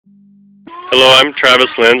Hello, I'm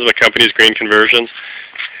Travis Linz. My company's Green Conversions,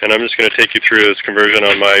 and I'm just going to take you through this conversion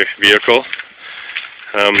on my vehicle.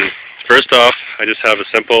 First off, I just have a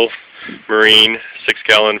simple marine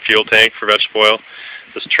 6-gallon fuel tank for vegetable oil.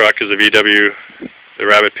 This truck is a VW, the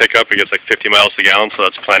Rabbit pickup. It gets like 50 miles a gallon, so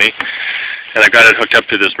that's plenty. And I've got it hooked up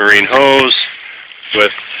to this marine hose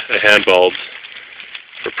with a hand bulb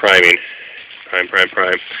for priming.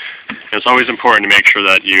 Prime. And it's always important to make sure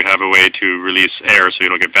that you have a way to release air so you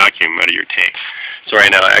don't get vacuum out of your tank. So right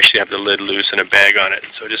now I actually have the lid loose and a bag on it,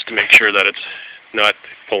 so just to make sure that it's not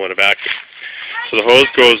pulling a vacuum. So the hose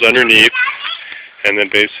goes underneath, and then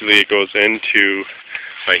basically it goes into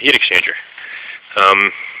my heat exchanger.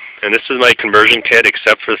 And this is my conversion kit,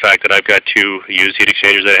 except for the fact that I've got 2 used heat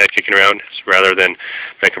exchangers that I had kicking around, rather than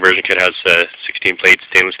my conversion kit has 16 plate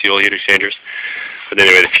stainless steel heat exchangers. But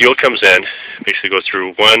anyway, the fuel comes in, basically goes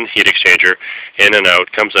through one heat exchanger, in and out,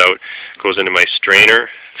 comes out, goes into my strainer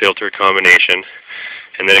filter combination,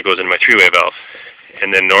 and then it goes into my 3-way valve.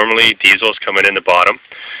 And then normally diesel's coming in the bottom,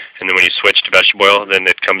 and then when you switch to vegetable oil, then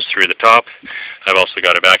it comes through the top. I've also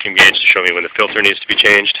got a vacuum gauge to show me when the filter needs to be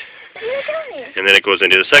changed. And then it goes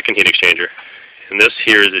into the second heat exchanger. And this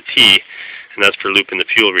here is a T, and that's for looping the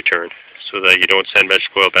fuel return, so that you don't send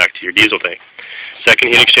vegetable oil back to your diesel tank.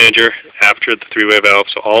 Second heat exchanger after the 3-way valve,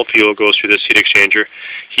 so all fuel goes through this heat exchanger,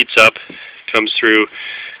 heats up, comes through,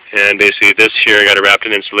 and basically this here I got it wrapped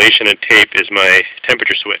in insulation, and tape is my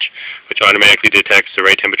temperature switch, which automatically detects the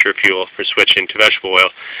right temperature of fuel for switching to vegetable oil,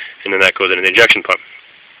 and then that goes into the injection pump.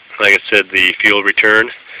 Like I said, the fuel return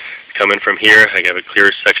coming from here. I have a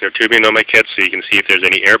clear section of tubing on my kit so you can see if there's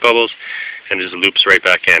any air bubbles, and it just loops right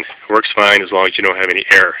back in. It works fine as long as you don't have any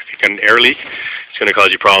air. If you've got an air leak, it's going to cause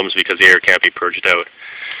you problems because the air can't be purged out.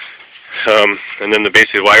 And then the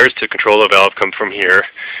basic wires to control the valve come from here,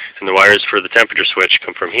 and the wires for the temperature switch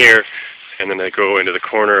come from here, and then they go into the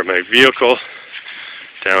corner of my vehicle,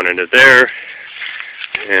 down into there,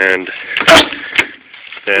 and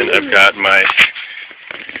then I've got my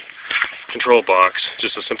control box,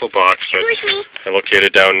 just a simple box that I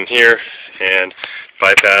located down in here, and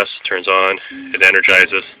bypass turns on, it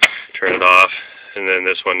energizes, turn it off, and then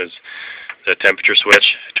this one is the temperature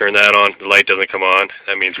switch. Turn that on, the light doesn't come on,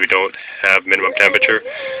 that means we don't have minimum temperature,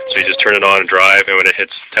 so you just turn it on and drive, and when it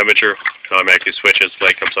hits temperature, it automatically switches,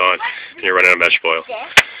 light comes on, and you're running on vegetable oil.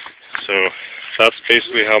 So that's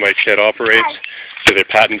basically how my kit operates. So they're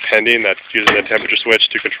patent pending, that's using the temperature switch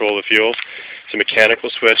to control the fuel. It's a mechanical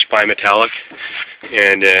switch, bimetallic,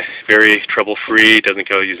 and very trouble-free, doesn't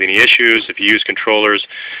cause you any issues. If you use controllers,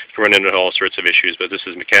 you can run into all sorts of issues, but this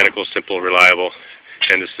is mechanical, simple, reliable,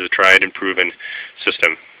 and this is a tried and proven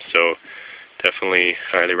system. So definitely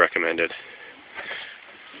highly recommended.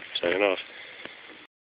 Signing off.